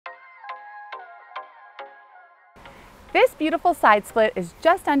This beautiful side split is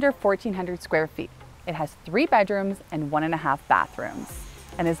just under 1,400 square feet. It has 3 bedrooms and 1.5 bathrooms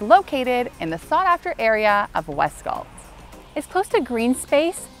and is located in the sought-after area of West Galt. It's close to green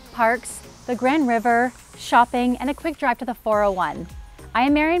space, parks, the Grand River, shopping, and a quick drive to the 401. I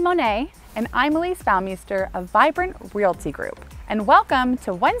am Marion Monet. And I'm Elise Baumeister of Vibrant Realty Group. And welcome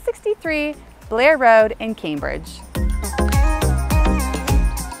to 163 Blair Road in Cambridge.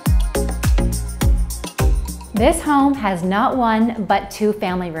 This home has not one, but 2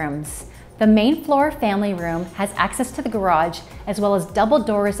 family rooms. The main floor family room has access to the garage, as well as double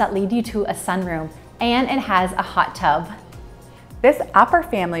doors that lead you to a sunroom, and it has a hot tub. This upper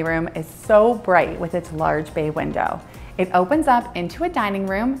family room is so bright with its large bay window. It opens up into a dining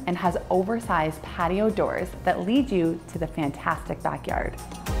room and has oversized patio doors that lead you to the fantastic backyard.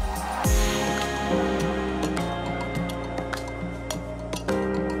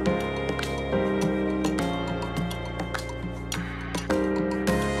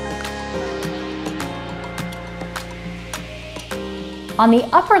 On the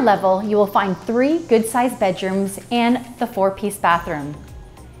upper level, you will find 3 good-sized bedrooms and the 4-piece bathroom.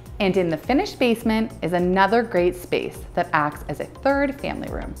 And in the finished basement is another great space that acts as a 3rd family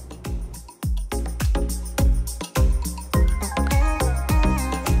room.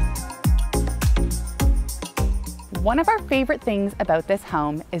 One of our favorite things about this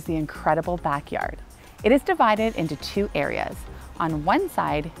home is the incredible backyard. It is divided into 2 areas. On one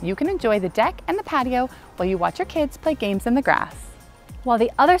side, you can enjoy the deck and the patio while you watch your kids play games in the grass. While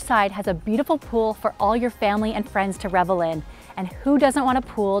the other side has a beautiful pool for all your family and friends to revel in. And who doesn't want a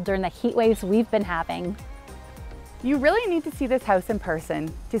pool during the heat waves we've been having? You really need to see this house in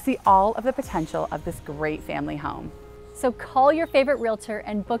person to see all of the potential of this great family home. So call your favorite realtor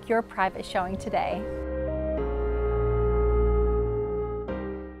and book your private showing today.